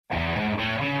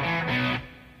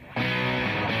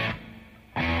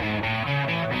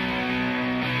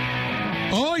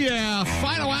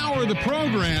hour of the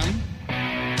program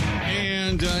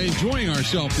and enjoying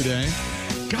ourselves today.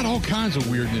 Got all kinds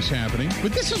of weirdness happening.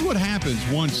 But this is what happens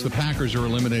once the Packers are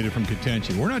eliminated from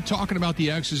contention. We're not talking about the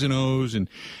X's and O's and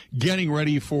getting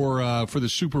ready for the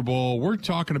Super Bowl. We're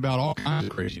talking about all kinds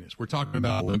of craziness. We're talking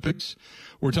about Olympics.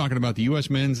 We're talking about the U.S.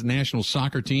 men's national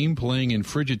soccer team playing in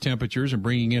frigid temperatures and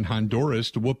bringing in Honduras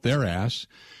to whoop their ass.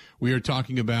 We are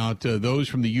talking about those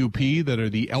from the UP that are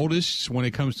the eldest when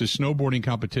it comes to snowboarding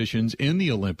competitions in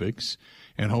the Olympics.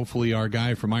 And hopefully our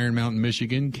guy from Iron Mountain,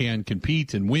 Michigan can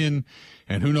compete and win.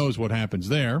 And who knows what happens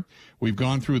there. We've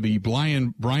gone through the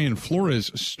Brian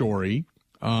Flores story.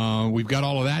 We've got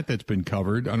all of that's been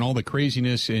covered, and all the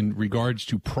craziness in regards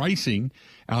to pricing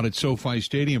out at SoFi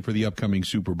Stadium for the upcoming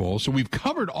Super Bowl. So we've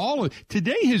covered all of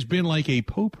today has been like a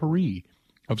potpourri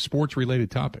of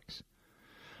sports-related topics.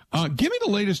 Give me the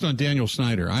latest on Daniel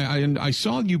Snyder. I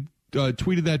saw you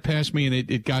tweeted that past me, and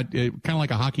it got kind of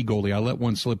like a hockey goalie. I let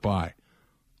one slip by.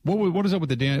 What is up with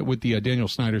the Daniel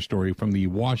Snyder story from the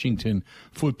Washington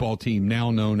football team,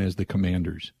 now known as the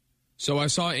Commanders? So I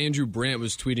saw Andrew Brandt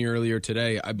was tweeting earlier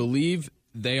today. I believe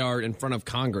they are in front of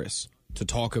Congress to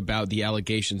talk about the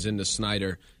allegations into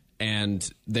Snyder, and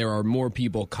there are more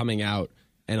people coming out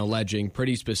and alleging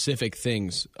pretty specific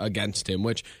things against him,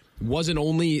 which wasn't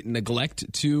only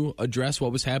neglect to address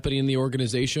what was happening in the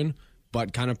organization,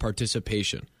 but kind of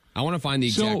participation. I want to find the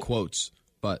exact quotes.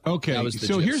 But okay, that was the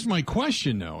so gist. Here's my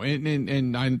question, though,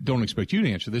 and I don't expect you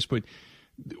to answer this, but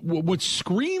what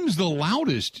screams the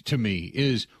loudest to me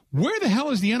is, where the hell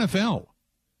is the NFL?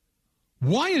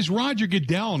 Why is Roger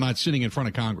Goodell not sitting in front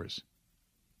of Congress?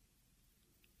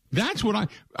 That's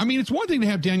what I mean, it's one thing to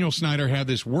have Daniel Snyder have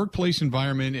this workplace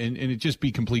environment and it just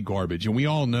be complete garbage, and we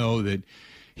all know that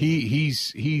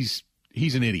he's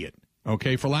an idiot,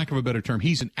 okay? For lack of a better term,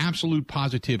 he's an absolute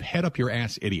positive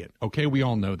head-up-your-ass idiot, okay? We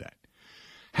all know that.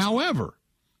 However,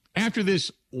 after this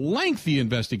lengthy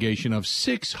investigation of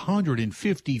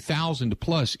 650,000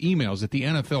 plus emails that the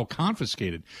NFL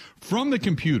confiscated from the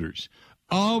computers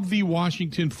of the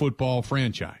Washington football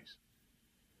franchise,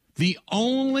 the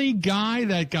only guy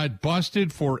that got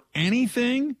busted for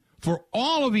anything, for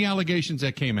all of the allegations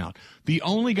that came out, the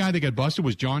only guy that got busted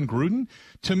was John Gruden.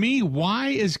 To me, why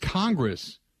is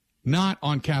Congress not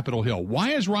on Capitol Hill?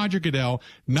 Why is Roger Goodell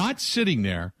not sitting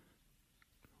there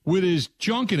with his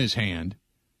junk in his hand,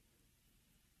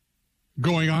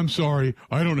 going, I'm sorry,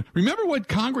 I don't know. Remember what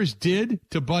Congress did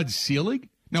to Bud Selig?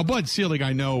 Now, Bud Selig,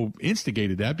 I know,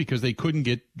 instigated that because they couldn't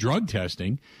get drug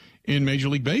testing in Major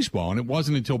League Baseball. And it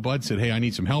wasn't until Bud said, hey, I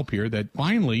need some help here, that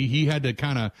finally he had to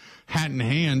kind of hat in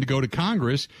hand go to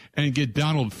Congress and get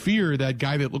Donald Fear, that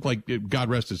guy that looked like, God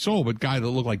rest his soul, but guy that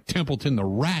looked like Templeton the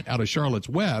Rat out of Charlotte's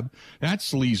Web, that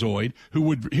sleazoid,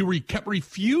 who kept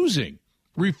refusing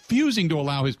to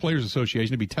allow his Players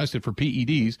Association to be tested for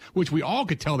PEDs, which we all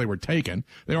could tell they were taking.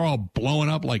 They were all blowing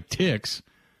up like ticks.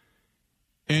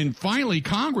 And finally,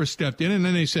 Congress stepped in, and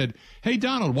then they said, hey,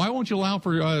 Donald, why won't you allow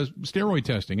for steroid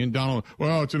testing? And Donald,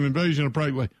 well, it's an invasion of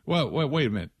privacy. Well, wait a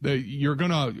minute. You're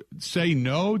going to say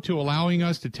no to allowing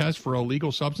us to test for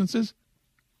illegal substances?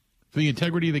 For the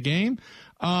integrity of the game?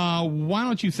 Why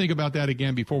don't you think about that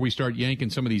again before we start yanking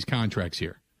some of these contracts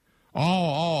here?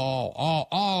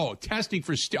 Testing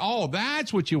for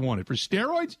that's what you wanted. For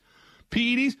steroids?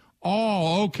 PEDs?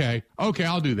 Oh, okay. Okay,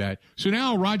 I'll do that. So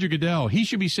now Roger Goodell, he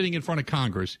should be sitting in front of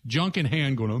Congress, junk in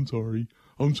hand, going,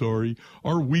 I'm sorry.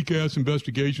 Our weak-ass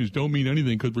investigations don't mean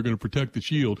anything because we're going to protect the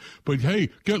shield. But,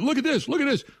 hey, look at this.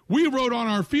 We wrote on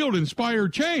our field,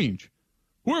 inspired change.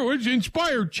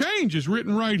 Inspired change is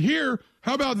written right here.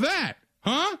 How about that?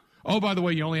 Huh? Oh, by the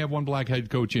way, you only have one black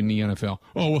head coach in the NFL.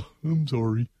 Oh, I'm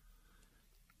sorry.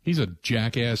 He's a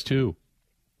jackass, too.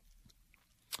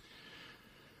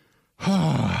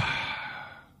 I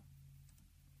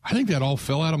think that all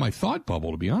fell out of my thought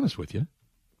bubble, to be honest with you.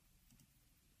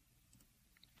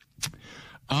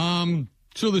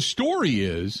 So the story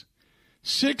is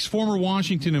 6 former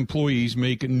Washington employees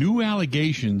make new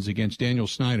allegations against Daniel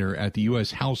Snyder at the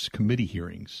U.S. House committee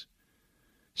hearings.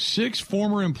 6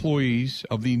 former employees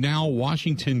of the now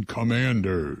Washington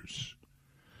Commanders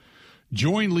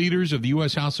joined leaders of the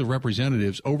U.S. House of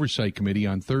Representatives Oversight Committee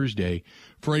on Thursday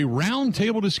for a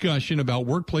roundtable discussion about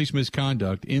workplace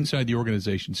misconduct inside the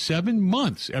organization 7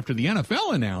 months after the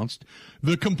NFL announced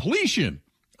the completion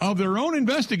of their own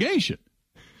investigation.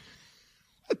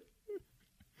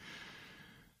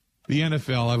 The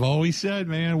NFL, I've always said,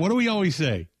 man, what do we always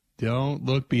say? Don't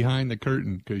look behind the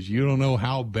curtain because you don't know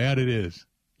how bad it is.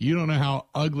 You don't know how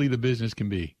ugly the business can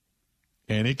be.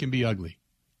 And it can be ugly.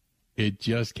 It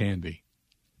just can be.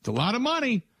 It's a lot of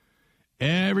money.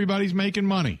 Everybody's making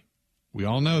money. We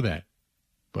all know that.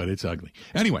 But it's ugly.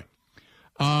 Anyway,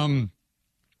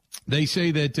 They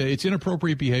say that it's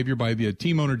inappropriate behavior by the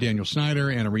team owner Daniel Snyder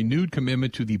and a renewed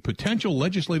commitment to the potential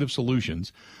legislative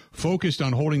solutions focused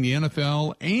on holding the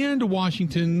NFL and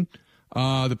Washington,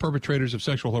 the perpetrators of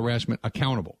sexual harassment,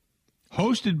 accountable.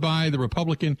 Hosted by the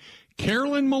Republican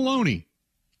Carolyn Maloney,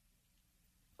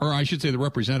 or I should say the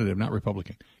representative, not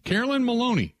Republican, Carolyn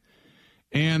Maloney,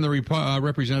 and the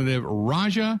representative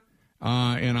Raja,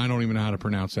 and I don't even know how to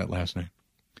pronounce that last name,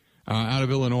 out of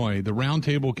Illinois. The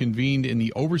roundtable convened in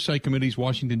the Oversight Committee's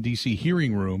Washington, D.C.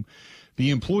 hearing room. The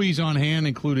employees on hand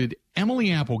included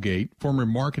Emily Applegate, former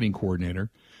marketing coordinator,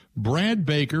 Brad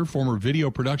Baker, former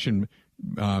video production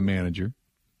manager,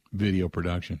 video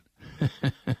production.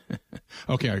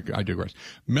 Okay, I digress.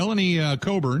 Melanie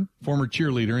Coburn, former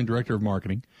cheerleader and director of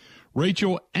marketing,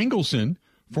 Rachel Engelson,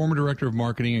 former director of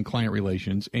marketing and client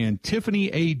relations, and Tiffany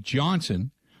A. Johnson,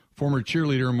 former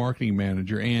cheerleader and marketing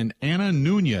manager, and Anna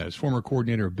Nunez, former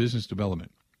coordinator of business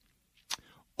development,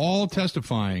 all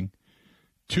testifying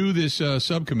to this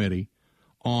subcommittee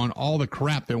on all the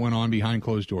crap that went on behind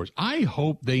closed doors. I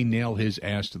hope they nail his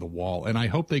ass to the wall, and I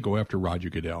hope they go after Roger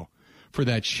Goodell for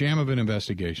that sham of an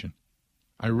investigation.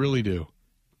 I really do.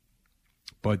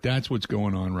 But that's what's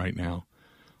going on right now.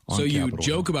 So you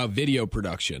joke about video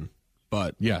production,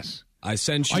 but yes, I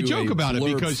sent you I joke about it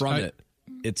because from it.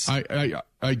 It's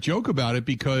I joke about it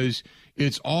because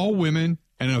it's all women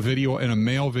and a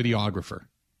male videographer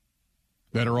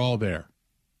that are all there.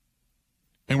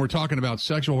 And we're talking about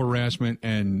sexual harassment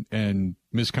and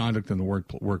misconduct in the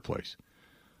workplace.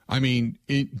 I mean,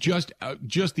 just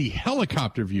the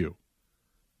helicopter view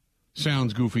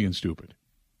sounds goofy and stupid.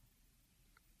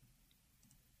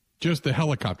 Just the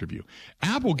helicopter view.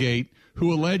 Applegate,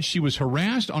 who alleged she was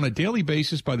harassed on a daily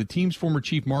basis by the team's former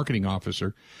chief marketing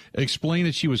officer, explained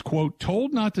that she was, quote,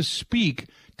 told not to speak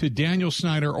to Daniel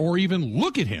Snyder or even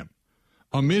look at him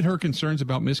amid her concerns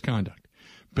about misconduct.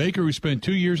 Baker, who spent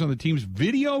 2 years on the team's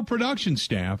video production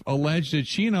staff, alleged that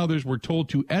she and others were told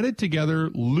to edit together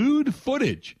lewd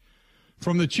footage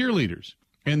from the cheerleaders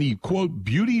and the, quote,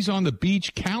 Beauties on the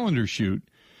Beach calendar shoot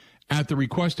at the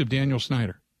request of Daniel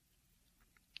Snyder.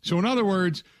 So in other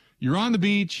words, you're on the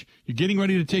beach, you're getting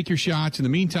ready to take your shots. In the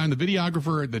meantime, the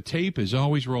videographer, the tape is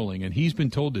always rolling, and he's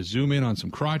been told to zoom in on some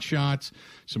crotch shots,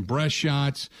 some breast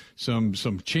shots, some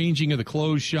changing of the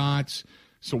clothes shots.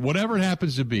 So whatever it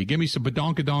happens to be, give me some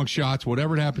badonkadonk shots,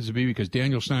 whatever it happens to be, because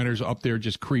Daniel Snyder's up there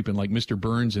just creeping like Mr.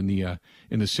 Burns in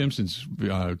the Simpsons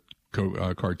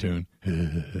cartoon.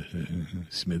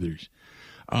 Smithers.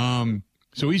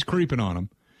 So he's creeping on him.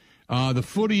 The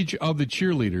footage of the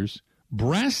cheerleaders,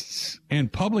 breasts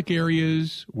and public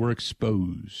areas were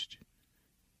exposed.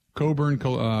 Coburn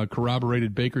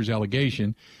corroborated Baker's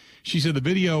allegation. She said the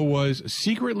video was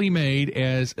secretly made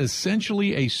as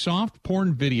essentially a soft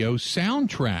porn video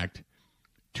soundtracked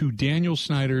to Daniel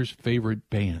Snyder's favorite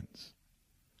bands.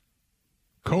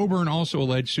 Coburn also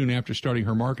alleged soon after starting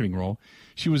her marketing role,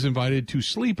 she was invited to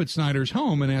sleep at Snyder's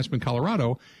home in Aspen,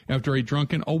 Colorado after a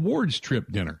drunken awards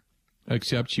trip dinner,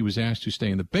 except she was asked to stay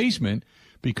in the basement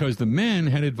because the men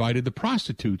had invited the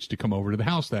prostitutes to come over to the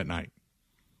house that night.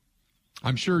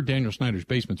 I'm sure Daniel Snyder's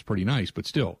basement's pretty nice, but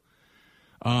still.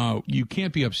 You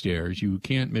can't be upstairs. You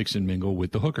can't mix and mingle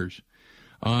with the hookers.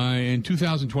 In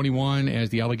 2021,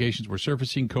 as the allegations were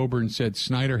surfacing, Coburn said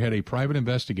Snyder had a private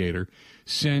investigator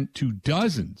sent to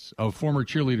dozens of former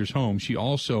cheerleaders' homes. She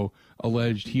also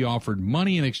alleged he offered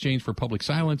money in exchange for public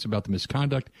silence about the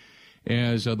misconduct,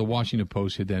 as the Washington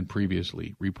Post had then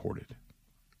previously reported.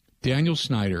 Daniel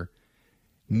Snyder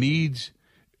needs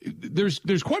 – there's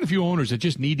quite a few owners that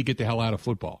just need to get the hell out of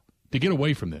football, to get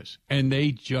away from this. And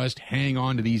they just hang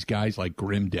on to these guys like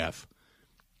grim death.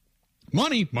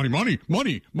 Money, money, money,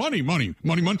 money, money, money,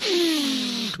 money, money,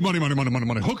 money, money, money, money,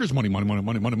 money, hookers, money, money, money,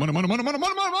 money, money, money, money, money, money,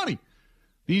 money, money.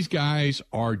 These guys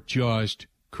are just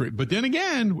 – but then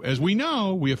again, as we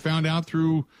know, we have found out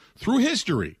through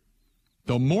history,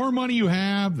 the more money you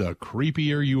have, the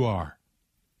creepier you are.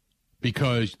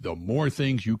 Because the more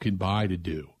things you can buy to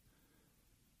do.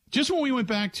 Just when we went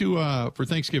back to, for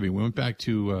Thanksgiving, we went back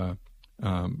to,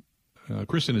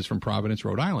 Kristen is from Providence,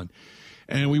 Rhode Island.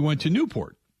 And we went to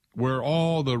Newport, where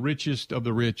all the richest of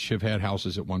the rich have had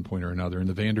houses at one point or another, and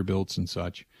the Vanderbilts and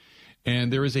such.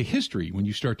 And there is a history when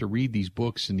you start to read these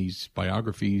books and these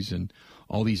biographies and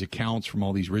all these accounts from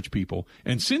all these rich people.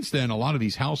 And since then, a lot of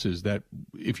these houses that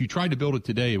if you tried to build it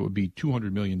today, it would be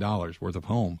 $200 million worth of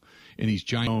home in these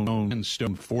giant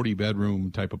stone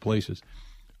 40-bedroom type of places.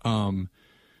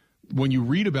 When you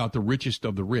read about the richest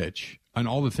of the rich and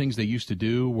all the things they used to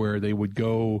do where they would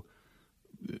go,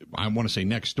 I want to say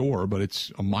next door, but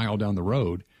it's a mile down the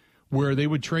road, where they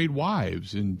would trade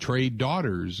wives and trade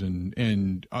daughters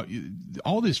and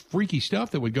all this freaky stuff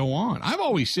that would go on. I've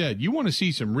always said, you want to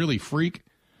see some really freak.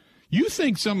 You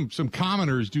think some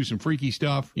commoners do some freaky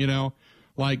stuff, you know,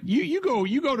 like you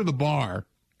go to the bar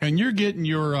and you're getting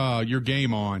your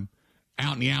game on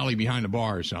out in the alley behind the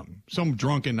bar or something, some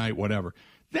drunken night, whatever.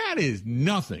 That is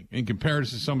nothing in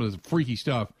comparison to some of the freaky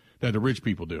stuff that the rich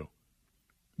people do.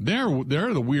 They're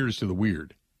the weirdest of the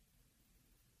weird.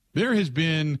 There has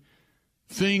been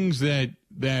things that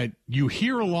you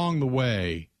hear along the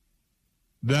way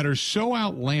that are so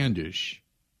outlandish,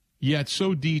 yet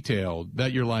so detailed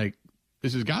that you're like,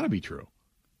 this has got to be true.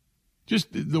 Just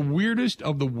the weirdest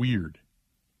of the weird.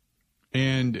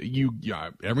 And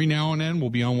every now and then we'll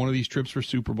be on one of these trips for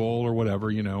Super Bowl or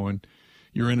whatever, you know, and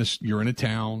you're in a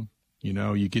town, you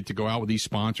know, you get to go out with these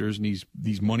sponsors and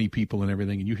these money people and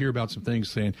everything, and you hear about some things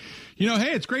saying, you know,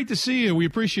 hey, it's great to see you, we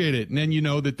appreciate it. And then you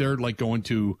know that they're like going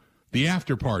to the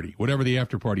after party, whatever the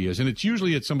after party is. And it's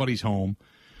usually at somebody's home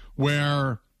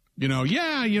where, you know,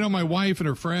 my wife and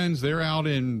her friends, they're out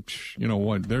in, you know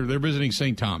what, they're visiting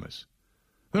St. Thomas.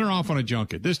 They're off on a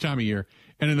junket this time of year.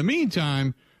 And in the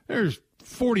meantime, there's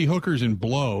 40 hookers in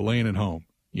blow laying at home,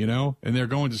 you know, and they're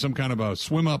going to some kind of a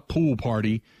swim-up pool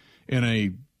party in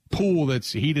a pool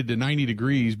that's heated to 90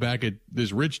 degrees back at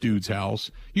this rich dude's house.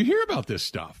 You hear about this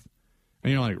stuff.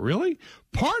 And you're like, really?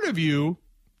 Part of you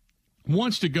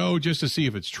wants to go just to see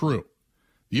if it's true.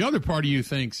 The other part of you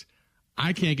thinks,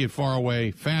 I can't get far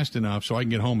away fast enough so I can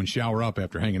get home and shower up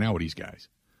after hanging out with these guys.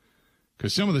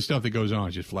 Because some of the stuff that goes on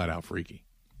is just flat out freaky.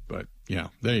 But, yeah,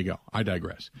 there you go. I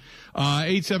digress.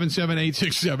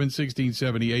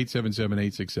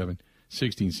 877-867-1670,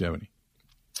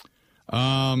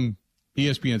 877-867-1670.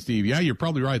 ESPN Steve, yeah, you're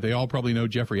probably right. They all probably know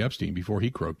Jeffrey Epstein before he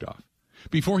croaked off.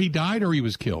 Before he died or he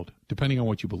was killed, depending on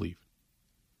what you believe.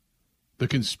 The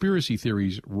conspiracy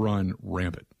theories run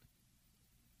rampant.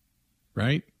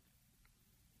 Right?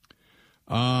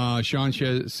 Sean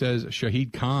says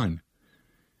Shahid Khan.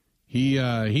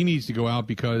 He needs to go out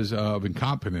because of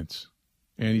incompetence,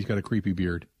 and he's got a creepy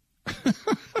beard.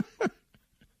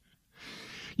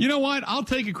 You know what? I'll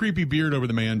take a creepy beard over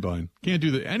the man bun. Can't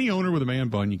do that. Any owner with a man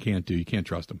bun, you can't do. You can't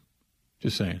trust him.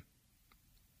 Just saying.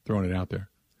 Throwing it out there.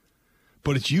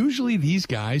 But it's usually these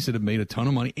guys that have made a ton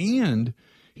of money, and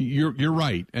you're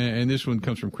right. And this one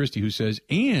comes from Christy, who says,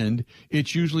 and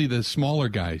it's usually the smaller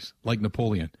guys like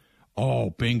Napoleon.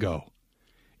 Oh, bingo.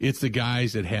 It's the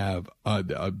guys that have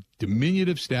a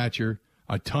diminutive stature,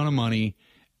 a ton of money,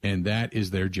 and that is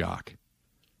their jock.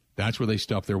 That's where they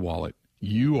stuff their wallet.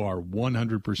 You are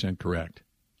 100% correct.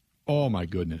 Oh, my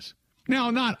goodness. Now,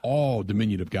 not all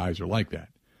diminutive guys are like that.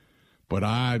 But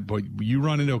you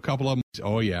run into a couple of them,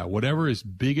 oh, yeah, whatever is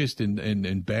biggest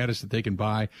and baddest that they can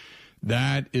buy,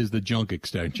 that is the junk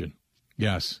extension.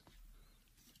 Yes.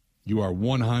 You are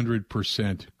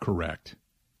 100% correct.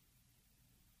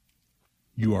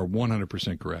 You are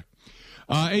 100% correct.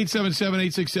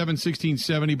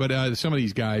 877-867-1670. But some of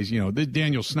these guys, you know,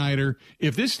 Daniel Snyder,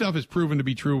 if this stuff is proven to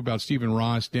be true about Stephen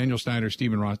Ross, Daniel Snyder,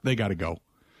 Stephen Ross, they got to go.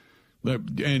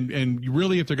 And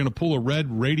really, if they're going to pull a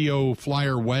red radio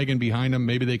flyer wagon behind them,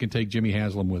 maybe they can take Jimmy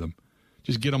Haslam with them.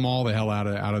 Just get them all the hell out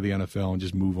of the NFL and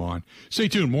just move on. Stay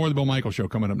tuned. More of the Bill Michaels Show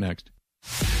coming up next.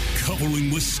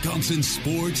 Covering Wisconsin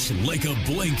sports like a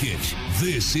blanket,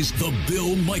 this is the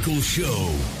Bill Michaels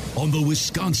Show on the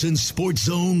Wisconsin Sports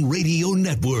Zone Radio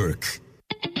Network.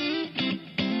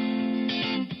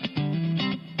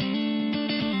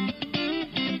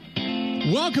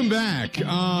 Welcome back.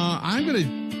 I'm going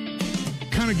to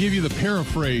kind of give you the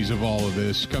paraphrase of all of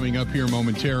this coming up here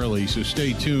momentarily, so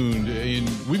stay tuned. And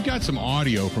we've got some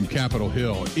audio from Capitol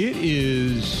Hill. It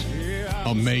is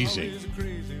amazing.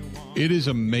 It is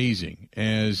amazing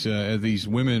as these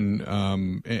women,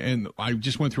 and I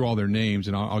just went through all their names,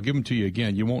 and I'll give them to you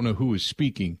again. You won't know who is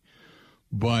speaking,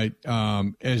 but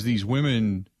as these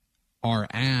women are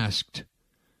asked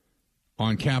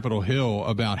on Capitol Hill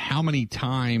about how many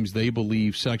times they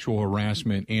believe sexual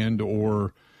harassment and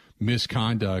or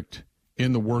misconduct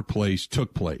in the workplace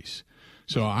took place.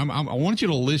 So I want you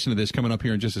to listen to this coming up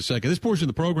here in just a second. This portion of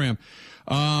the program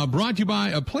brought to you by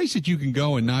a place that you can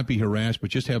go and not be harassed, but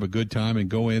just have a good time and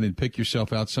go in and pick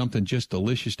yourself out something just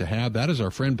delicious to have. That is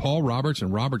our friend Paul Roberts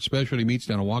and Roberts Specialty Meats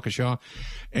down in Waukesha.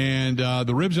 And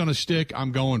the ribs on a stick,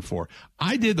 I'm going for.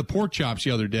 I did the pork chops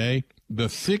the other day, the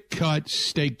thick-cut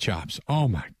steak chops. Oh,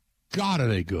 my God, are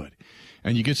they good.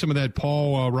 And you get some of that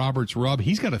Paul Roberts rub.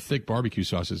 He's got a thick barbecue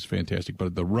sauce. It's fantastic.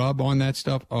 But the rub on that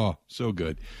stuff, oh, so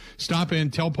good. Stop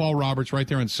in. Tell Paul Roberts right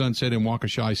there on Sunset in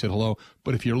Waukesha I said hello.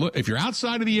 But if you're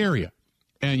outside of the area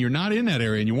and you're not in that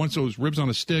area and you want those ribs on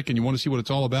a stick and you want to see what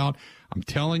it's all about, I'm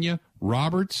telling you,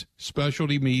 Roberts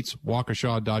Specialty Meats,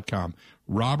 Waukesha.com.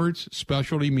 Roberts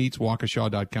Specialty Meats,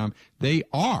 Waukesha.com. They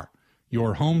are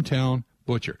your hometown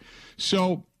butcher.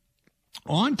 So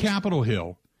on Capitol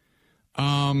Hill,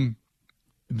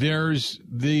 there's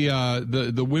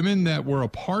the women that were a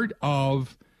part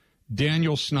of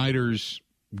Daniel Snyder's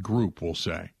group, we'll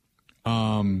say,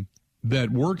 that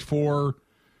worked for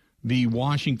the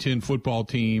Washington football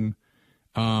team,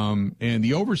 and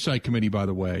the oversight committee, by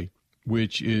the way,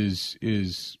 which is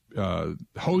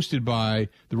hosted by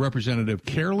the representative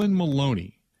Carolyn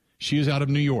Maloney. She is out of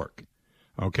New York.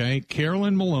 Okay,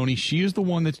 Carolyn Maloney, she is the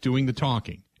one that's doing the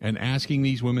talking and asking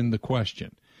these women the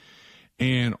question.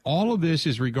 And all of this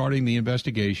is regarding the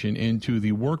investigation into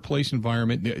the workplace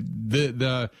environment.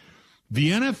 The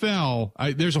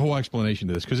NFL, there's a whole explanation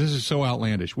to this because this is so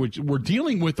outlandish. We're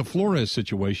dealing with the Flores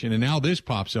situation, and now this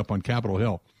pops up on Capitol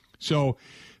Hill. So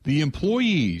the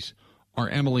employees are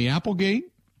Emily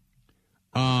Applegate,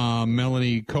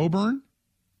 Melanie Coburn,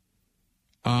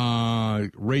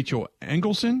 Rachel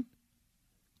Engelson,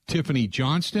 Tiffany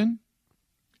Johnston,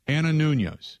 Anna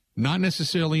Nunez. Not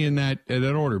necessarily in that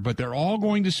order, but they're all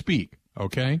going to speak,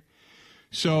 okay?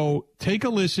 So take a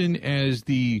listen as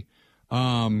the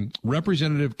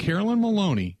Representative Carolyn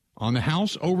Maloney on the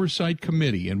House Oversight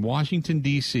Committee in Washington,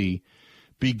 D.C.,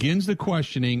 begins the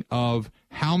questioning of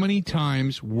how many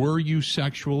times were you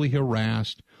sexually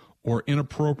harassed or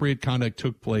inappropriate conduct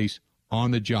took place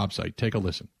on the job site. Take a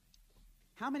listen.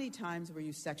 How many times were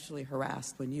you sexually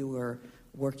harassed when you were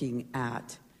working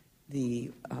at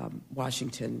the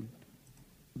Washington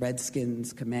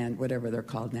Redskins command, whatever they're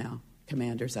called now,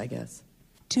 Commanders, I guess?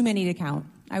 Too many to count.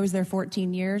 I was there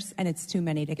 14 years, and it's too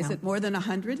many to count. Is it more than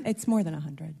 100? It's more than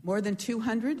 100. More than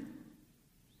 200?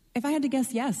 If I had to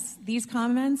guess, yes. These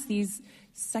comments, these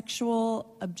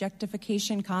sexual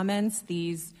objectification comments,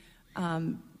 these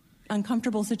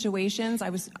uncomfortable situations. I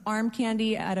was arm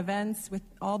candy at events with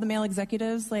all the male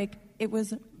executives. Like, it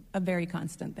was a very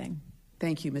constant thing.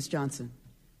 Thank you, Ms. Johnson.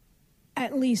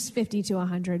 At least 50 to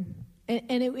 100.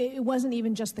 And it wasn't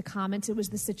even just the comments, it was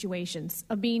the situations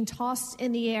of being tossed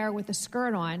in the air with a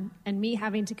skirt on and me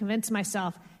having to convince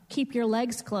myself, keep your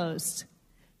legs closed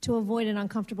to avoid an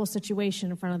uncomfortable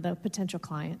situation in front of the potential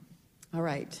client. All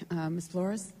right. Ms.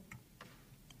 Flores?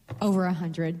 Over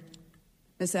 100.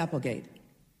 Ms. Applegate?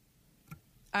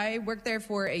 I worked there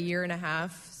for a year and a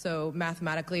half, so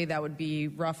mathematically that would be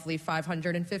roughly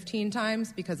 515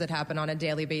 times because it happened on a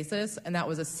daily basis, and that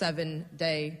was a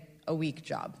 7-day-a-week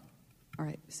job. All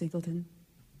right, Singleton.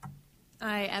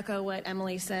 I echo what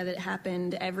Emily said. It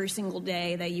happened every single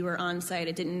day that you were on site.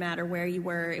 It didn't matter where you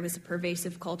were. It was a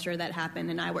pervasive culture that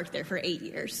happened, and I worked there for 8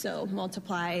 years. So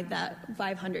multiply that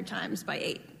 500 times by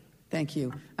 8. Thank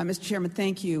you. Mr. Chairman,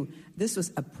 thank you. This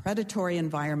was a predatory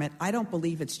environment. I don't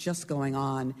believe it's just going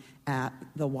on at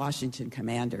the Washington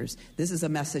Commanders. This is a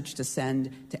message to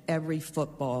send to every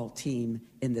football team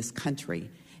in this country.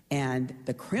 And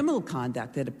the criminal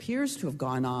conduct that appears to have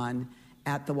gone on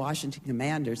at the Washington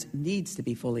Commanders needs to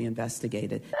be fully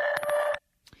investigated.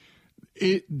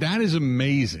 That is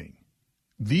amazing.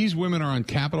 These women are on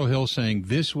Capitol Hill saying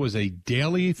this was a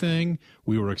daily thing.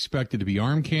 We were expected to be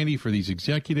arm candy for these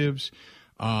executives.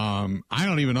 I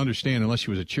don't even understand, unless she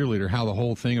was a cheerleader, how the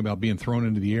whole thing about being thrown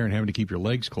into the air and having to keep your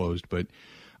legs closed. But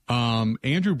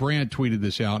Andrew Brandt tweeted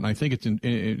this out, and I think it's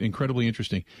incredibly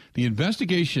interesting. The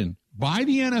investigation by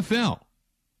the NFL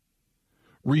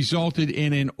resulted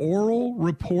in an oral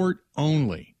report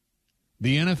only.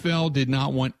 The NFL did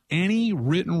not want any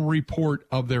written report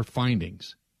of their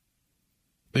findings.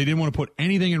 They didn't want to put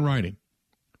anything in writing.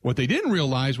 What they didn't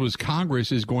realize was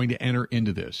Congress is going to enter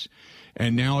into this.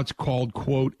 And now it's called,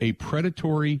 quote, a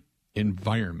predatory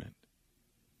environment.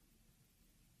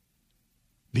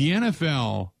 The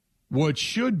NFL, what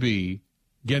should be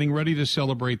getting ready to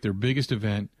celebrate their biggest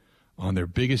event on their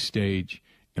biggest stage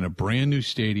in a brand new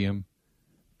stadium,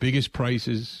 biggest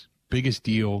prices, biggest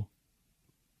deal.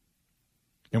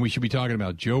 And we should be talking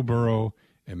about Joe Burrow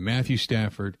and Matthew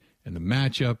Stafford and the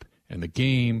matchup and the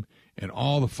game and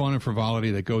all the fun and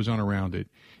frivolity that goes on around it.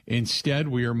 Instead,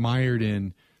 we are mired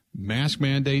in mask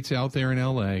mandates out there in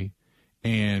L.A.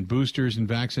 and boosters and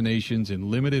vaccinations and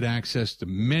limited access to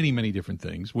many, many different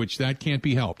things, which that can't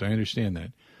be helped. I understand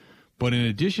that. But in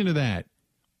addition to that,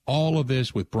 all of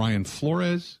this with Brian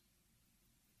Flores,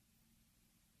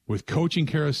 with coaching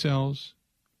carousels,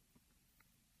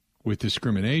 with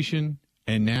discrimination,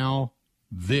 and now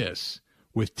this,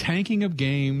 with tanking of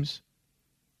games,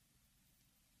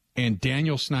 and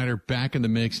Daniel Snyder back in the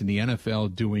mix in the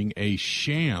NFL doing a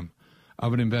sham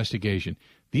of an investigation.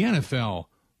 The NFL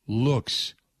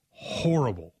looks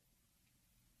horrible.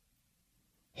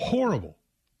 Horrible.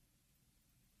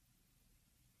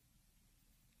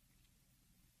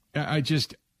 It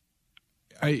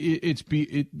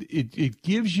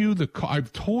gives you the.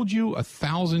 I've told you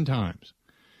 1,000 times,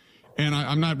 and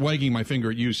I'm not wagging my finger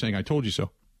at you saying I told you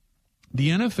so. The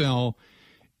NFL,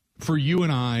 for you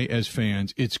and I as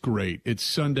fans, it's great. It's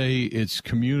Sunday. It's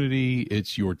community.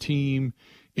 It's your team.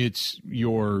 It's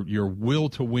your will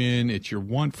to win. It's your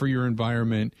want for your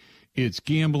environment. It's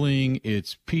gambling.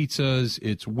 It's pizzas.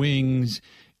 It's wings.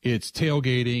 It's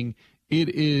tailgating. It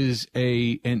is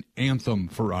an anthem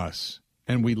for us,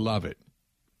 and we love it.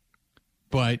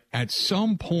 But at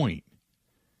some point,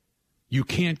 you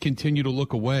can't continue to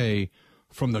look away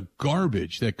from the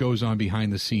garbage that goes on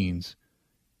behind the scenes,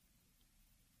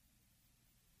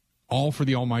 all for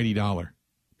the almighty dollar,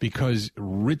 because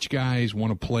rich guys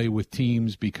want to play with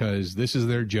teams because this is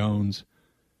their Jones,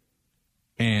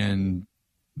 and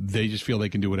they just feel they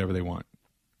can do whatever they want.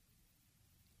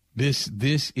 This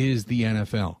is the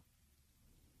NFL.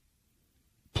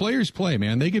 Players play,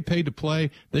 man. They get paid to play.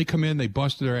 They come in, they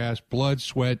bust their ass, blood,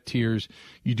 sweat, tears.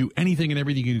 You do anything and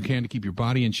everything you can to keep your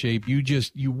body in shape.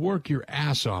 You work your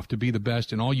ass off to be the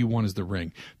best, and all you want is the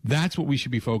ring. That's what we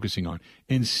should be focusing on.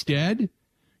 Instead,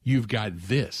 you've got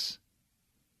this.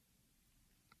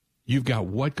 You've got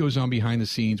what goes on behind the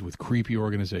scenes with creepy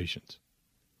organizations.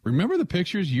 Remember the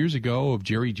pictures years ago of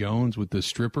Jerry Jones with the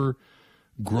stripper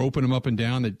groping him up and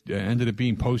down that ended up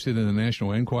being posted in the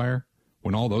National Enquirer?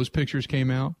 When all those pictures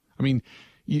came out, I mean,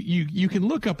 you can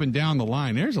look up and down the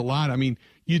line. There's a lot. I mean,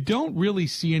 you don't really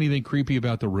see anything creepy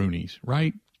about the Rooneys,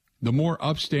 right? The more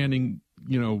upstanding,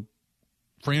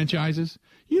 franchises,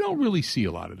 you don't really see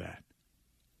a lot of that.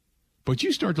 But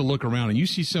you start to look around and you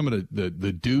see some of the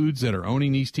dudes that are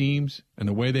owning these teams and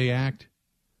the way they act.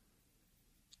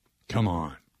 Come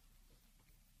on.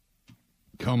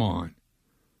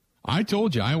 I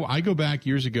told you, I go back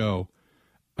years ago.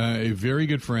 A very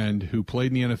good friend who played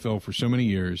in the NFL for so many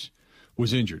years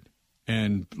was injured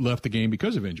and left the game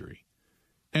because of injury.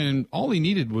 And all he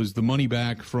needed was the money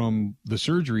back from the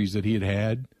surgeries that he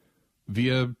had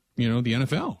via, the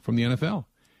NFL, from the NFL.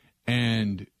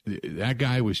 And that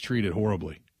guy was treated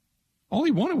horribly. All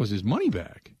he wanted was his money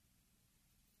back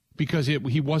because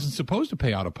he wasn't supposed to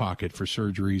pay out of pocket for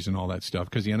surgeries and all that stuff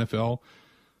because the NFL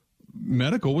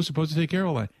medical was supposed to take care of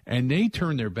all that. And they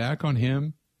turned their back on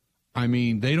him. I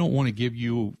mean, they don't want to give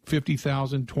you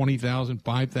 $50,000, $20,000,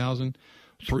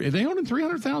 $5,000. They owed him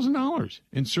 $300,000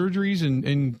 in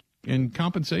surgeries and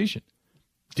compensation.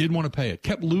 Didn't want to pay it.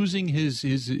 Kept losing his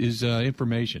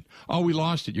information. Oh, we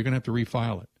lost it. You're going to have to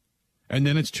refile it. And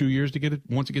then it's 2 years to get it.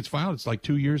 Once it gets filed, it's like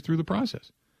 2 years through the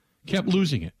process. Kept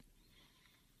losing it.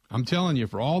 I'm telling you,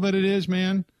 for all that it is,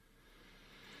 man,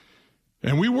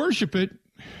 and we worship it,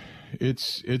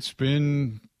 it's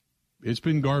been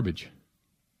garbage.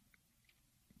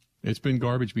 It's been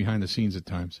garbage behind the scenes at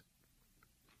times.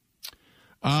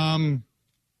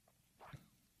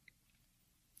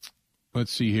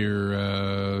 Let's see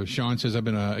here. Sean says, I've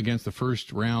been against the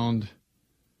first round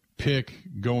pick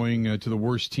going to the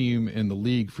worst team in the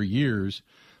league for years.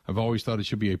 I've always thought it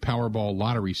should be a Powerball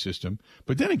lottery system.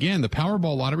 But then again, the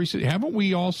Powerball lottery system, haven't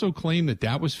we also claimed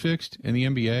that was fixed in the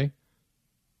NBA?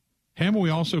 Haven't we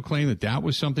also claimed that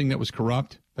was something that was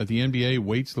corrupt, that the NBA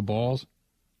weights the balls?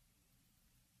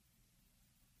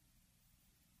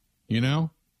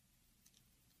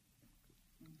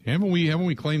 Haven't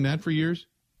we claimed that for years?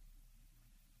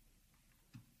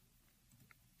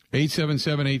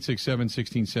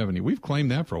 877-867-1670. We've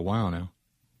claimed that for a while now.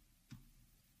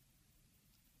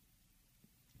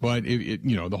 But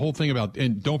the whole thing about,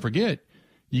 and don't forget,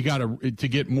 you got to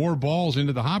get more balls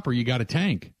into the hopper, you got to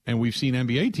tank, and we've seen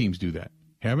NBA teams do that,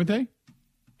 haven't they?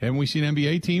 Haven't we seen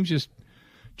NBA teams just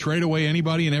trade away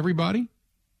anybody and everybody?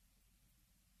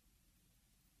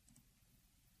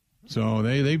 So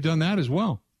they've done that as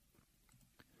well.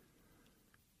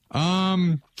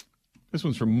 This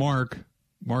one's from Mark.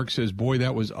 Mark says, boy,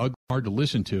 that was ugly, hard to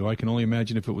listen to. I can only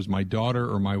imagine if it was my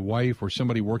daughter or my wife or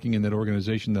somebody working in that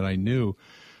organization that I knew,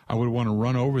 I would want to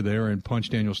run over there and punch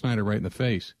Daniel Snyder right in the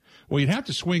face. Well, you'd have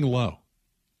to swing low.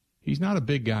 He's not a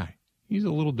big guy. He's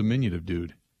a little diminutive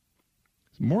dude.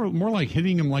 It's more like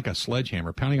hitting him like a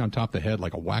sledgehammer, pounding on top of the head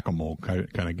like a whack-a-mole kind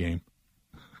of game.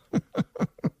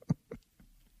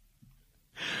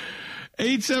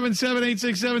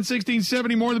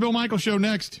 877-867-1670. More of the Bill Michaels Show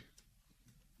next.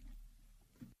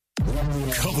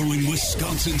 Covering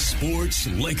Wisconsin sports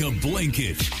like a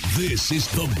blanket. This is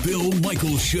the Bill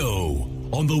Michaels Show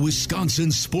on the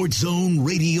Wisconsin Sports Zone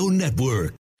Radio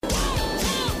Network.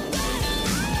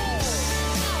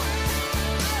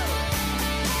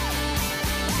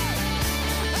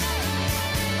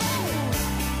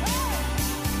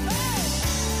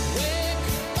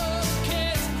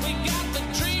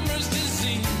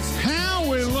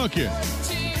 looking?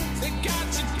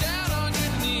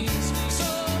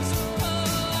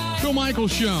 Bill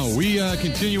Michaels Show. We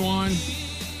continue on.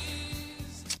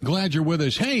 Glad you're with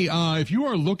us. Hey, if you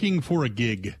are looking for a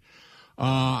gig,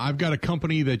 I've got a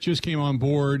company that just came on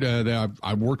board. That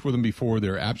I've worked with them before.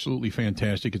 They're absolutely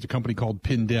fantastic. It's a company called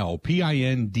Pindel,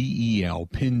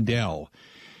 Pindel, Pindel.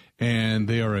 And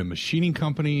they are a machining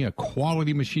company, a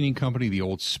quality machining company, the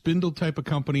old spindle type of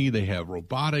company. They have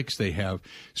robotics. They have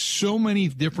so many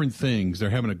different things. They're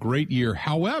having a great year.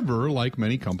 However, like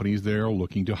many companies, they're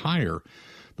looking to hire.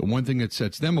 The one thing that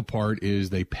sets them apart is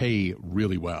they pay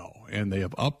really well, and they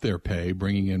have upped their pay,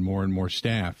 bringing in more and more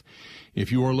staff.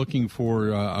 If you are looking for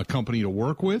a company to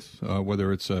work with,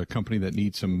 whether it's a company that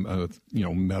needs some,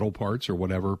 metal parts or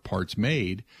whatever parts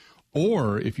made,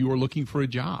 or if you are looking for a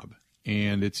job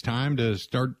and it's time to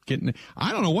start getting,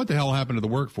 I don't know what the hell happened to the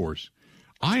workforce.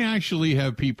 I actually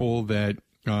have people that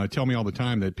tell me all the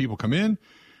time that people come in,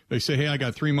 they say, hey, I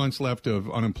got 3 months left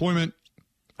of unemployment.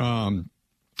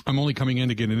 I'm only coming in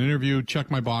to get an interview, check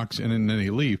my box, and then they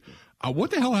leave.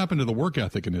 What the hell happened to the work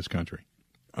ethic in this country?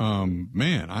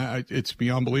 It's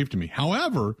beyond belief to me.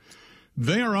 However,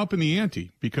 they are up in the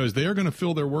ante because they are going to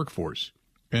fill their workforce.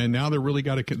 And now they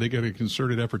got a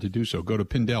concerted effort to do so. Go to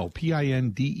Pindel,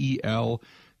 Pindel.com,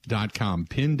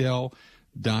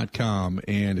 Pindel.com.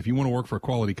 And if you want to work for a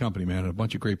quality company, man, and a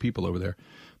bunch of great people over there,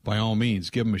 by all means,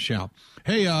 give them a shout.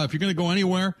 Hey, if you're going to go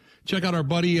anywhere, check out our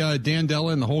buddy Dan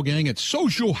Della and the whole gang at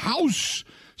Social House.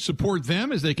 Support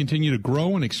them as they continue to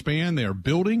grow and expand. They are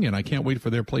building, and I can't wait for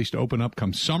their place to open up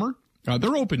come summer.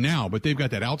 They're open now, but they've got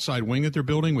that outside wing that they're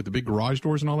building with the big garage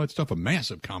doors and all that stuff, a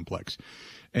massive complex.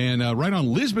 And right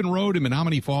on Lisbon Road in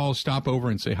Menominee Falls, stop over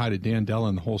and say hi to Dan Della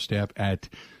and the whole staff at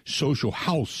Social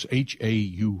House,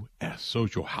 H-A-U-S,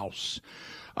 Social House.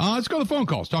 Let's go to the phone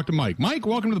calls. Talk to Mike. Mike,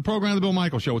 welcome to the program, The Bill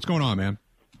Michaels Show. What's going on, man?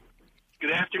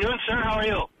 Good afternoon, sir. How are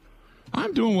you?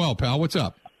 I'm doing well, pal. What's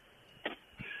up?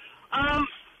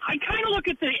 I kind of look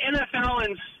at the NFL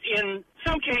in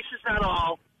some cases, not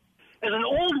all, as an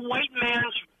old white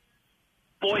man's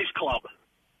boys club.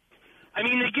 I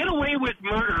mean, they get away with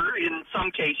murder in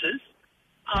some cases.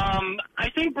 I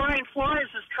think Brian Flores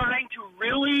is trying to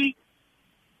really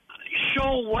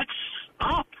show what's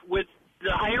up with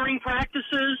the hiring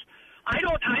practices. I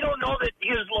don't know that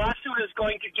his lawsuit is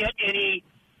going to get any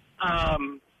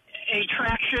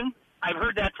traction. I've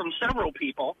heard that from several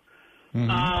people.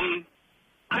 Mm-hmm.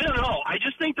 I don't know. I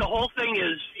just think the whole thing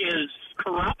is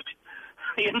corrupt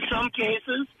in some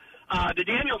cases. The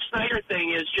Daniel Snyder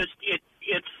thing is just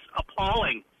it's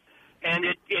appalling, and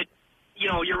it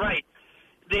you're right.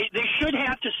 They should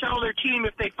have to sell their team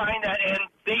if they find that, and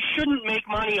they shouldn't make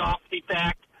money off the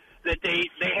fact that they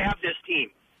have this team.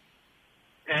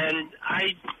 And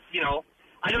I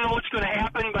don't know what's going to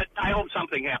happen, but I hope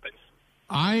something happens.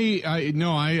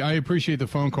 I appreciate the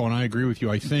phone call, and I agree with you.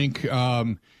 I think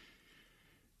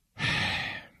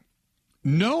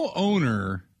no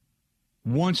owner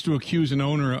wants to accuse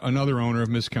another owner of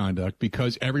misconduct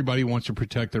because everybody wants to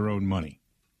protect their own money.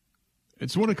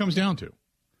 It's what it comes down to.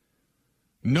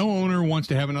 No owner wants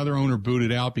to have another owner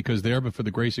booted out because they're but for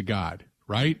the grace of God,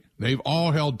 right? They've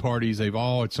all held parties. They've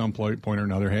all at some point or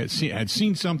another had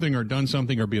seen something or done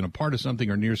something or been a part of something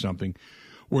or near something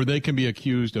where they can be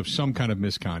accused of some kind of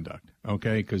misconduct,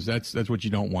 okay? Because that's what you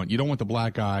don't want. You don't want the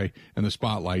black eye and the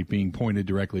spotlight being pointed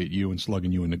directly at you and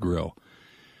slugging you in the grill.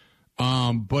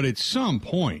 But at some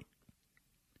point,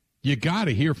 you got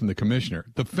to hear from the commissioner.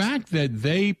 The fact that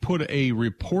they put a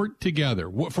report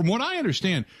together, from what I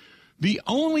understand, the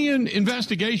only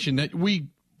investigation that we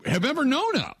have ever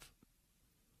known of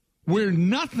where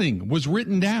nothing was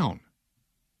written down,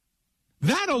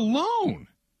 that alone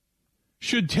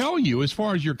should tell you, as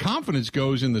far as your confidence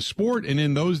goes in the sport and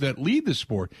in those that lead the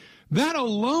sport, that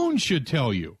alone should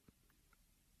tell you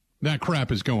that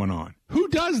crap is going on. Who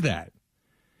does that?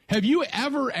 Have you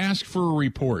ever asked for a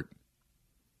report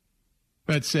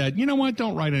that said, you know what,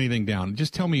 don't write anything down.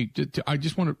 Just tell me, I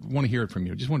just want to hear it from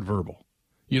you. Just want verbal.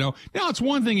 Now it's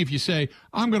one thing if you say,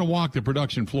 I'm going to walk the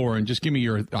production floor and just give me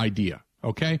your idea.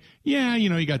 Okay. Yeah.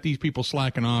 You got these people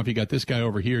slacking off. You got this guy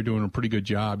over here doing a pretty good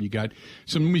job. You got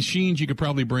some machines you could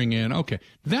probably bring in. Okay.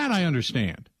 That I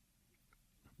understand.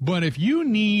 But if you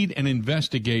need an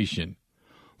investigation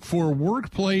for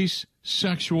workplace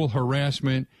sexual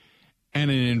harassment and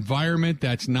an environment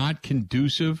that's not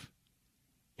conducive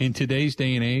in today's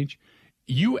day and age,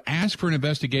 you ask for an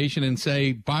investigation and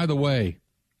say, by the way,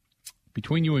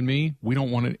 between you and me, we don't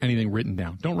want anything written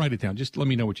down. Don't write it down. Just let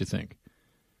me know what you think.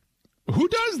 Who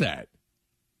does that?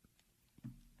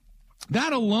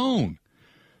 That alone,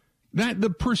 that the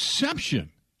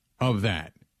perception of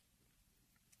that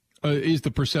is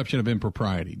the perception of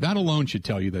impropriety. That alone should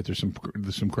tell you that there's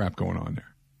some crap going on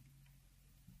there.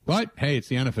 But, hey, it's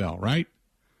the NFL, right?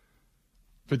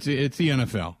 It's the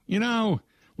NFL. You know,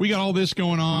 we got all this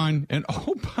going on. And,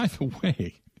 oh, by the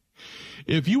way,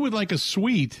 if you would like a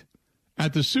suite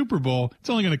at the Super Bowl, it's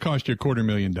only going to cost you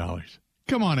 $250,000.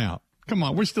 Come on out. Come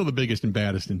on. We're still the biggest and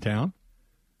baddest in town.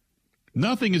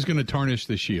 Nothing is going to tarnish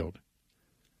the shield.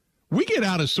 We get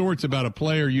out of sorts about a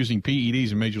player using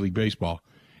PEDs in Major League Baseball,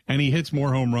 and he hits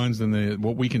more home runs than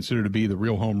what we consider to be the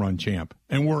real home run champ.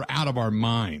 And we're out of our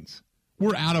minds.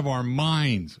 We're out of our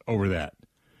minds over that.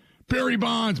 Barry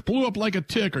Bonds blew up like a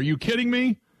tick. Are you kidding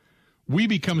me? We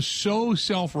become so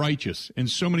self-righteous in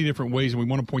so many different ways, and we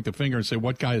want to point the finger and say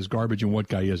what guy is garbage and what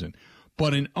guy isn't.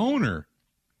 But an owner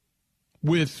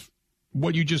with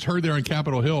what you just heard there on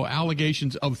Capitol Hill,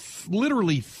 allegations of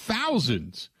literally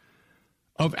thousands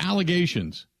of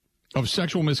allegations of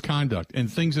sexual misconduct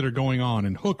and things that are going on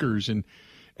and hookers and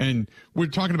we're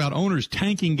talking about owners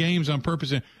tanking games on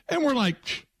purpose. And we're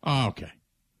like, oh, okay,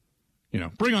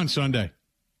 bring on Sunday.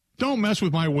 Don't mess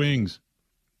with my wings.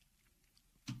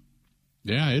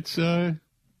 Yeah, it's not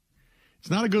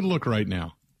a good look right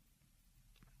now.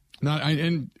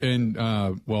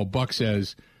 Well, Buck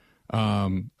says,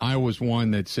 I was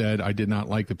one that said I did not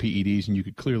like the PEDs, and you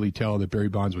could clearly tell that Barry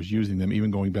Bonds was using them, even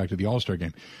going back to the All-Star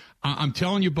game. I'm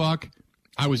telling you, Buck,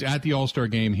 I was at the All-Star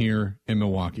game here in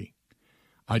Milwaukee.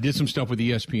 I did some stuff with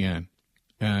ESPN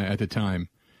at the time,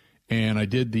 and I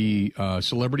did the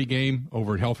celebrity game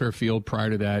over at Hellfair Field prior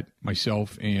to that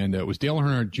myself, and it was Dale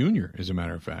Earnhardt Jr., as a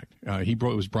matter of fact. He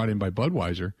was brought in by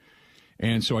Budweiser,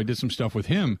 and so I did some stuff with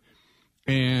him,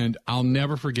 and I'll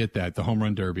never forget that, the Home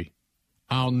Run Derby.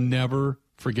 I'll never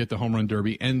forget the Home Run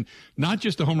Derby, and not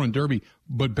just the Home Run Derby,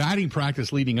 but batting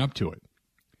practice leading up to it.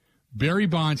 Barry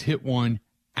Bonds hit one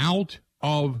out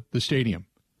of the stadium,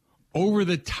 over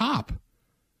the top.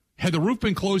 Had the roof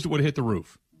been closed, it would have hit the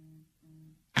roof.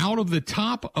 Out of the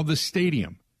top of the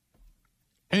stadium.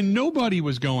 And nobody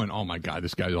was going, oh, my God,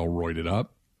 this guy's all roided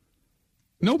up.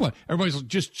 Nobody. Everybody's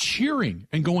just cheering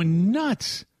and going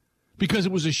nuts because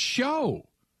it was a show.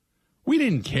 We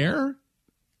didn't care.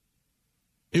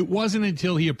 It wasn't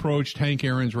until he approached Hank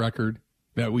Aaron's record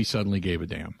that we suddenly gave a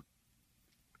damn.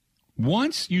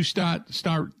 Once you start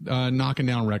knocking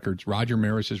down records, Roger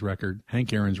Maris's record,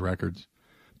 Hank Aaron's records,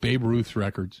 Babe Ruth's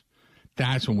records,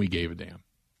 that's when we gave a damn.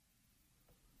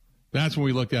 That's when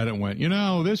we looked at it and went,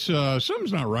 this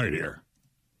something's not right here.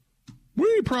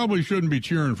 We probably shouldn't be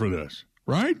cheering for this,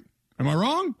 right? Am I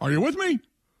wrong? Are you with me?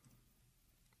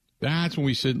 That's when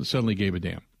we suddenly gave a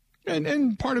damn.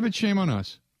 And part of it's shame on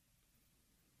us.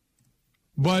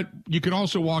 But you could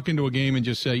also walk into a game and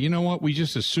just say, you know what? We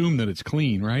just assumed that it's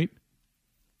clean, right?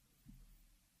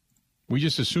 We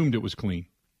just assumed it was clean.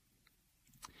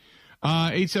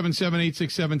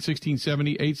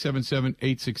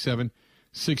 877-867-1670,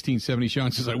 877-867-1670.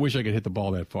 Sean says, I wish I could hit the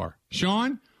ball that far.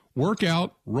 Sean, work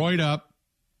out, roid up,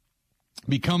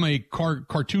 become a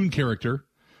cartoon character,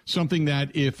 something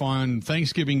that if on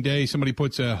Thanksgiving Day somebody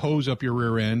puts a hose up your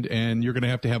rear end and you're going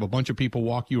to have a bunch of people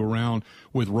walk you around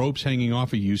with ropes hanging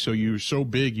off of you so you're so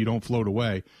big you don't float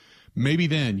away, maybe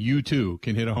then you too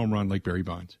can hit a home run like Barry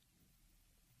Bonds.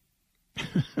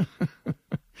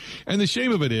 And the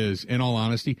shame of it is, in all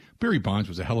honesty, Barry Bonds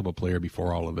was a hell of a player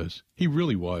before all of this. He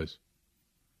really was.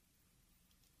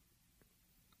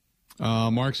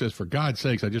 Mark says, for God's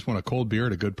sakes, I just want a cold beer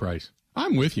at a good price.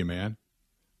 I'm with you, man.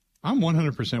 I'm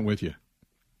 100% with you.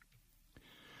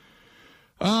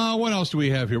 What else do we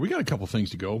have here? We got a couple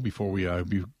things to go before we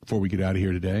get out of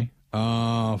here today.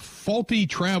 Faulty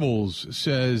Travels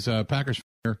says, Packers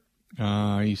fan.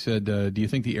 He said, do you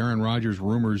think the Aaron Rodgers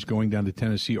rumors going down to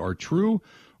Tennessee are true,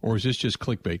 or is this just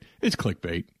clickbait? It's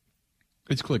clickbait.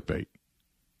 It's clickbait.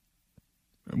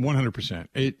 100%.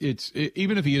 It's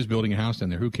even if he is building a house down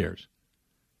there, who cares?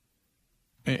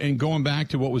 And going back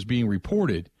to what was being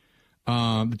reported,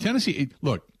 the Tennessee,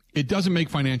 look, it doesn't make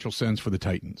financial sense for the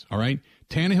Titans, all right?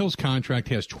 Tannehill's contract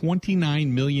has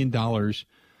 $29 million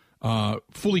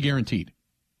fully guaranteed.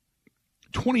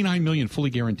 $29 million fully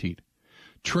guaranteed.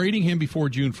 Trading him before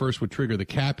June 1st would trigger the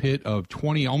cap hit of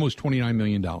almost $29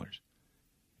 million.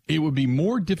 It would be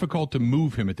more difficult to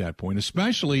move him at that point,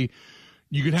 especially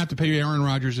you could have to pay Aaron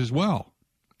Rodgers as well,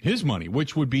 his money,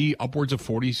 which would be upwards of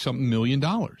 $40-something million.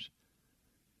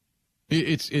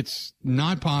 It's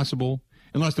not possible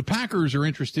unless the Packers are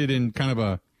interested in kind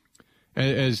of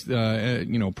as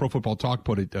Pro Football Talk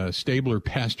put it,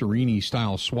 Stabler-Pastorini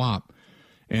style swap,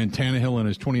 and Tannehill and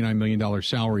his $29 million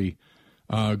salary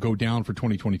go down for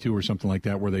 2022 or something like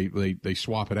that, where they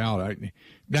swap it out.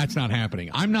 That's not happening.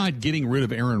 I'm not getting rid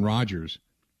of Aaron Rodgers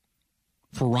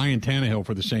for Ryan Tannehill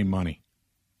for the same money.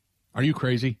 Are you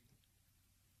crazy?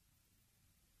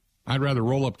 I'd rather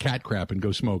roll up cat crap and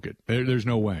go smoke it. There's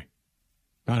no way.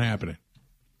 Not happening.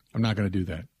 I'm not going to do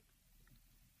that.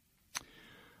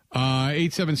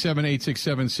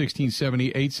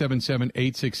 877-867-1670,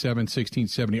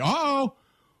 877-867-1670. Oh,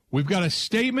 we've got a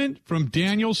statement from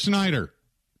Daniel Snyder.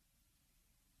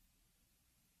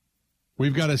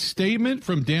 We've got a statement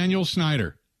from Daniel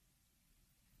Snyder.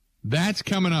 That's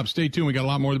coming up. Stay tuned. We got a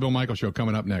lot more of the Bill Michaels Show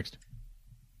coming up next.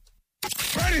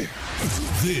 Ready?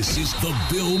 This is the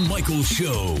Bill Michaels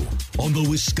Show on the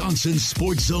Wisconsin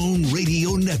Sports Zone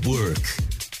Radio Network.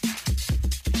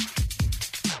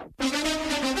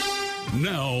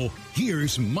 Now,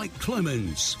 here's Mike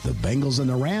Clemens. The Bengals and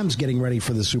the Rams getting ready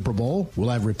for the Super Bowl. We'll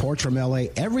have reports from L.A.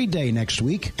 every day next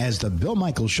week as the Bill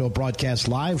Michaels Show broadcasts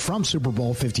live from Super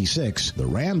Bowl 56. The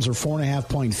Rams are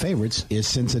 4.5-point favorites. Is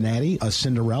Cincinnati a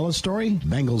Cinderella story?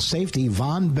 Bengals safety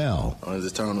Von Bell.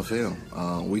 Just turn on the film.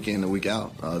 Week in and week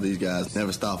out. These guys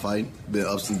never stop fighting. Been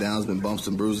ups and downs, been bumps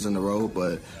and bruises in the road.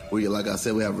 But we, like I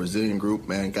said, we have a resilient group,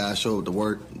 man. Guys showed up to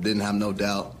work, didn't have no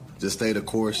doubt. Just stay the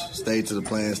course, stay to the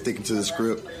plan, sticking to the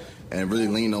script, and really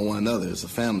lean on one another. It's a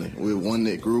family. We're a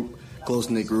one-knit group,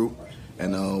 close-knit group,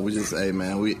 and we just, hey,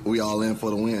 man, we all in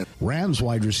for the win. Rams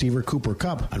wide receiver Cooper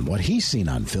Kupp on what he's seen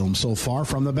on film so far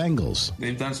from the Bengals.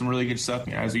 They've done some really good stuff.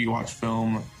 As you watch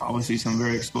film, obviously some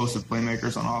very explosive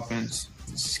playmakers on offense.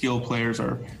 Skilled players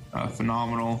are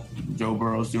phenomenal. Joe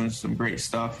Burrow's doing some great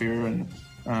stuff here, and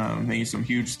making some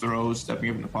huge throws, stepping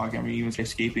up in the pocket. I mean, even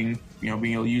escaping, being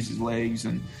able to use his legs.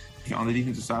 And on the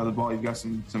defensive side of the ball, you've got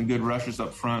some good rushers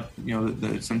up front.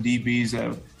 Some DBs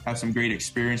that have some great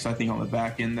experience, I think, on the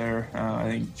back end there. I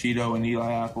think Cheeto and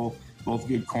Eli Apple, both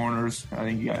good corners. I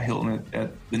think you got Hilton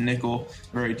at the nickel.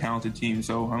 Very talented team.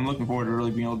 So I'm looking forward to really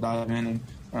being able to dive in and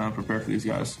prepare for these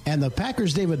guys. And the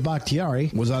Packers' David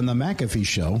Bakhtiari was on the McAfee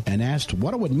show and asked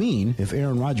what it would mean if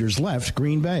Aaron Rodgers left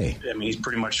Green Bay. I mean, he's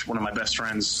pretty much one of my best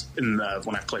friends when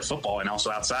I play football and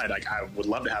also outside. I would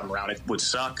love to have him around. It would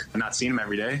suck not seeing him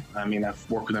every day. I mean, I've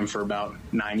worked with him for about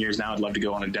 9 years now. I'd love to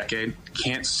go on a decade.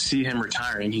 Can't see him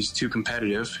retiring. He's too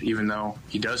competitive, even though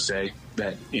he does say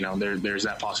that, there's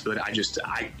that possibility. I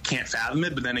can't fathom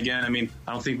it. But then again, I mean,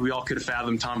 I don't think we all could have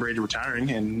fathomed Tom Brady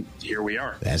retiring, and here we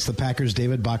are. That's the Packers'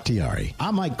 David Bakhtiari.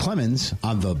 I'm Mike Clemens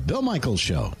on the Bill Michaels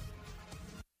Show.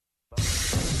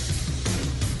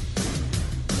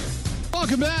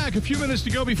 Welcome back. A few minutes to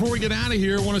go before we get out of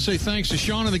here. I want to say thanks to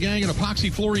Sean and the gang at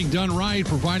Epoxy Flooring Done Right,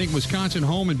 providing Wisconsin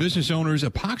home and business owners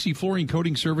epoxy flooring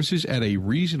coating services at a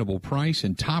reasonable price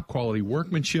and top quality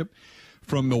workmanship.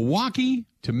 From Milwaukee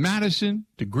to Madison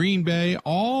to Green Bay,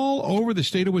 all over the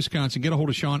state of Wisconsin. Get a hold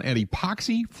of Sean at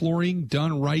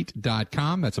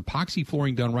epoxyflooringdoneright.com. That's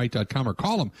epoxyflooringdoneright.com, or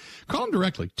call him. Call him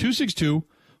directly,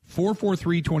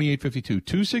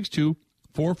 262-443-2852,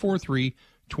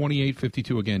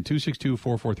 262-443-2852. Again,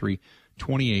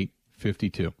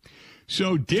 262-443-2852.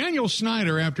 So Daniel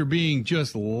Snyder, after being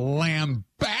just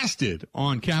lambasted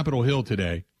on Capitol Hill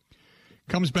today,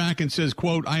 comes back and says,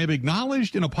 quote, I have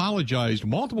acknowledged and apologized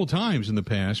multiple times in the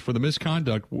past for the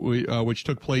misconduct which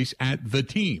took place at the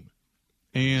team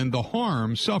and the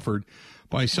harm suffered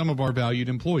by some of our valued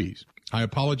employees. I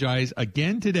apologize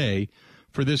again today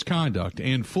for this conduct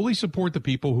and fully support the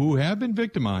people who have been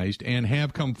victimized and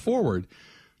have come forward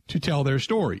to tell their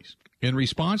stories. In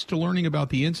response to learning about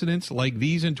the incidents like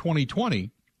these in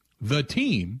 2020, the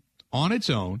team, on its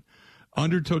own,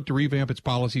 undertook to revamp its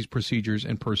policies, procedures,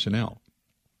 and personnel.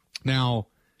 Now,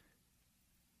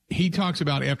 he talks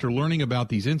about after learning about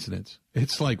these incidents,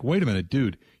 it's like, wait a minute,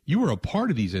 dude, you were a part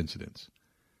of these incidents.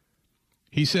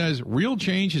 He says, real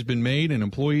change has been made and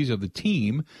employees of the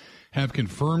team have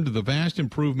confirmed the vast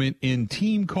improvement in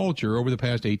team culture over the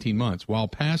past 18 months. While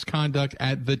past conduct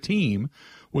at the team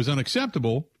was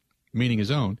unacceptable, meaning his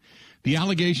own, the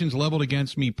allegations leveled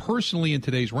against me personally in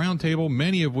today's roundtable,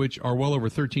 many of which are well over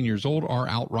 13 years old, are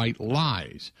outright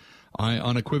lies. I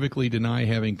unequivocally deny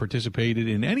having participated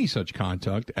in any such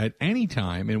conduct at any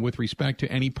time and with respect to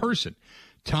any person.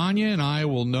 Tanya and I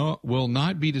will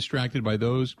not be distracted by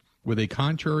those with a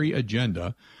contrary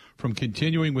agenda from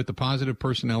continuing with the positive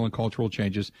personnel and cultural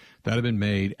changes that have been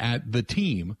made at the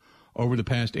team over the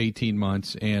past 18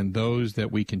 months and those that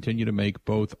we continue to make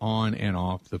both on and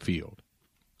off the field.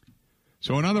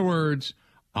 So in other words,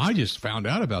 I just found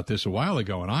out about this a while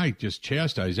ago and I just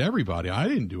chastised everybody. I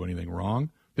didn't do anything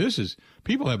wrong.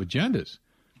 People have agendas.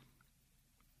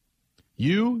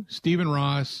 You, Stephen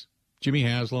Ross, Jimmy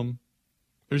Haslam,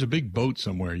 there's a big boat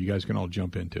somewhere you guys can all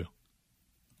jump into.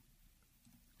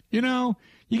 You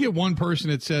get one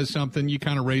person that says something, you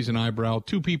kind of raise an eyebrow.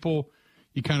 Two people,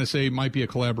 you kind of say it might be a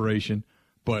collaboration.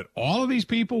 But all of these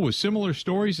people with similar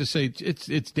stories to say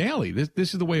it's daily.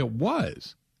 This is the way it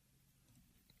was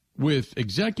with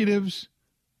executives,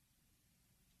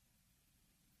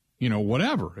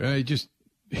 whatever.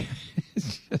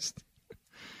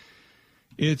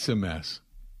 It's a mess.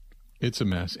 It's a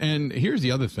mess. And here's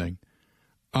the other thing.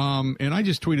 And I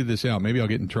just tweeted this out. Maybe I'll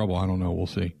get in trouble. I don't know. We'll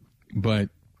see. But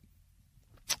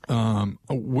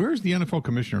where's the NFL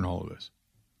commissioner in all of this?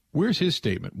 Where's his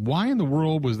statement? Why in the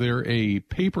world was there a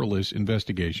paperless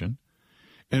investigation?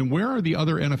 And where are the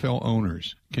other NFL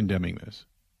owners condemning this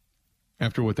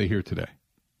after what they hear today?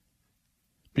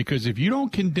 Because if you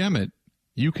don't condemn it,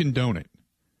 you condone it,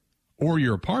 or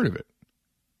you're a part of it.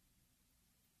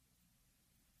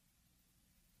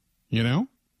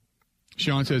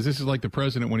 Sean says this is like the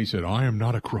president when he said, "I am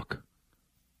not a crook."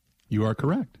 You are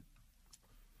correct.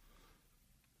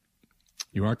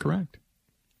 You are correct.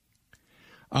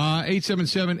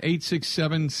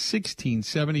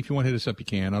 877-867-1670. If you want to hit us up, you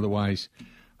can. Otherwise,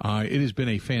 it has been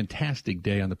a fantastic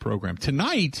day on the program.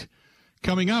 Tonight,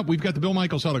 coming up, we've got the Bill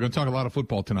Michaels Huddle. We're going to talk a lot of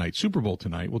football tonight. Super Bowl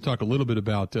tonight. We'll talk a little bit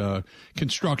about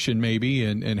construction maybe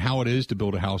and how it is to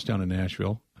build a house down in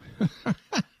Nashville.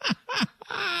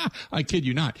 I kid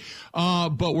you not.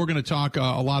 But we're going to talk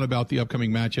a lot about the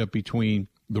upcoming matchup between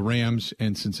the Rams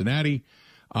and Cincinnati.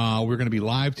 We're going to be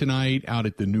live tonight out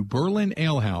at the New Berlin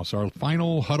Ale House, our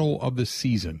final huddle of the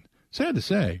season. Sad to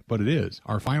say, but it is.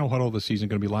 Our final huddle of the season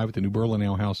going to be live at the New Berlin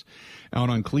Ale House out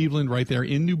on Cleveland, right there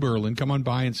in New Berlin. Come on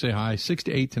by and say hi. 6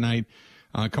 to 8 tonight.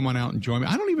 Come on out and join me.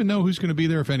 I don't even know who's going to be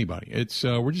there, if anybody. It's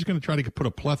we're just going to try to put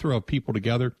a plethora of people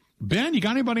together. Ben, you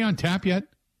got anybody on tap yet?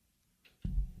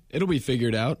 It'll be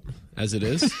figured out as it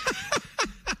is.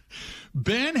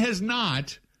 Ben has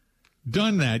not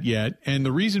done that yet, and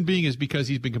the reason being is because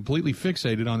he's been completely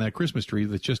fixated on that Christmas tree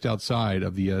that's just outside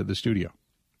of the studio.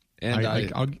 And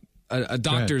a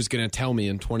doctor's going to tell me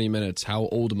in 20 minutes how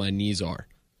old my knees are.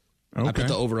 Okay. I put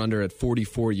the over-under at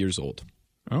 44 years old.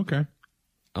 Okay.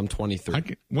 I'm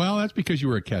 23. Well, that's because you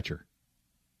were a catcher.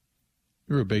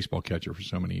 You were a baseball catcher for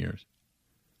so many years.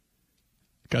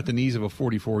 Got the knees of a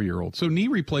 44-year-old. So knee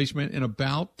replacement in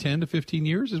about 10 to 15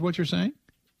 years is what you're saying?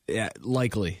 Yeah,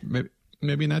 likely.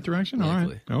 Maybe in that direction?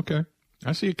 Likely. All right. Okay.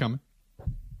 I see it coming.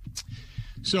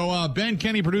 So Ben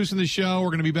Kenny producing the show. We're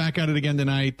going to be back at it again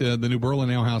tonight. The New Berlin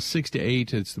Ale House, 6 to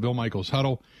 8. It's the Bill Michaels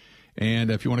Huddle. And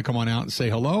if you want to come on out and say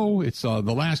hello, it's the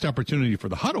last opportunity for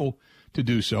the Huddle to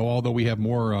do so, although we have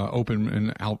more open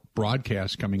and out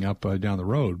broadcasts coming up down the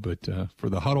road. But for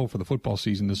the Huddle, for the football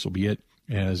season, this will be it.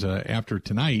 As after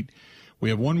tonight, we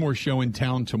have one more show in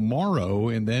town tomorrow,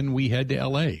 and then we head to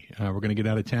L.A. We're going to get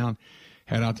out of town,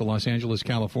 head out to Los Angeles,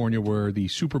 California, where the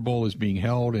Super Bowl is being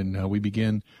held, and we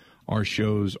begin our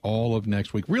shows all of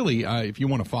next week. Really, if you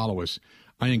want to follow us,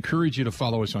 I encourage you to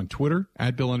follow us on Twitter,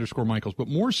 @Bill_Michaels, but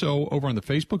more so over on the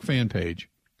Facebook fan page,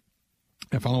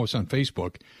 and follow us on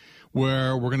Facebook,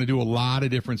 where we're going to do a lot of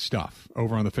different stuff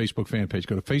over on the Facebook fan page.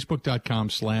 Go to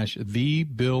facebook.com/The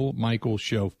Bill Michaels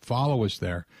Show. Follow us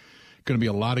there. Going to be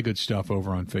a lot of good stuff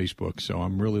over on Facebook, so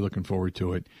I'm really looking forward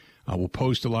to it. We'll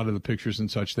post a lot of the pictures and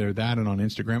such there, that and on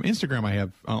Instagram. Instagram, I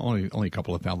have only a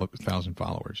couple of thousand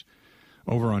followers.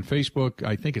 Over on Facebook,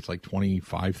 I think it's like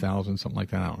 25,000, something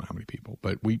like that. I don't know how many people,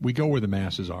 but we go where the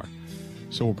masses are.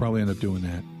 So we'll probably end up doing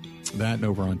that and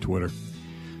over on Twitter.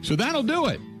 So that'll do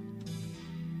it.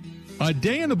 A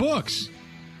day in the books.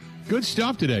 Good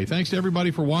stuff today. Thanks to everybody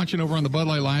for watching over on the Bud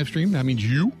Light live stream. That means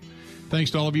you.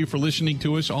 Thanks to all of you for listening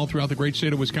to us all throughout the great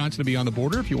state of Wisconsin to Beyond the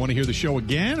Border. If you want to hear the show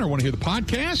again or want to hear the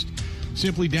podcast,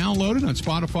 simply download it on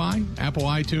Spotify, Apple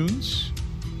iTunes,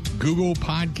 Google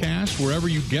Podcasts, wherever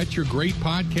you get your great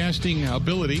podcasting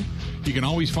ability. You can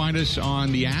always find us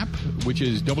on the app, which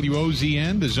is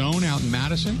WOZN, The Zone out in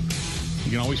Madison. You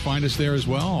can always find us there as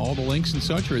well. All the links and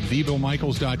such are at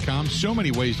TheBillMichaels.com. So many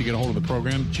ways to get a hold of the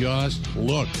program. Just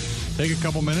look. Take a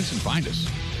couple minutes and find us.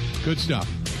 Good stuff.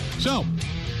 So,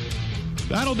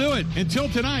 that'll do it. Until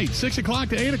tonight, 6 o'clock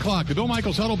to 8 o'clock. The Bill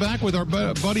Michaels Huddle back with our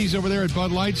buddies over there at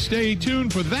Bud Light. Stay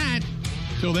tuned for that.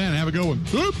 Till then, have a good one.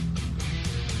 Whoop.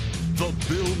 The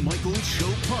Bill Michaels Show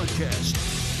Podcast.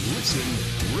 Listen,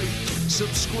 rate,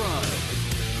 subscribe.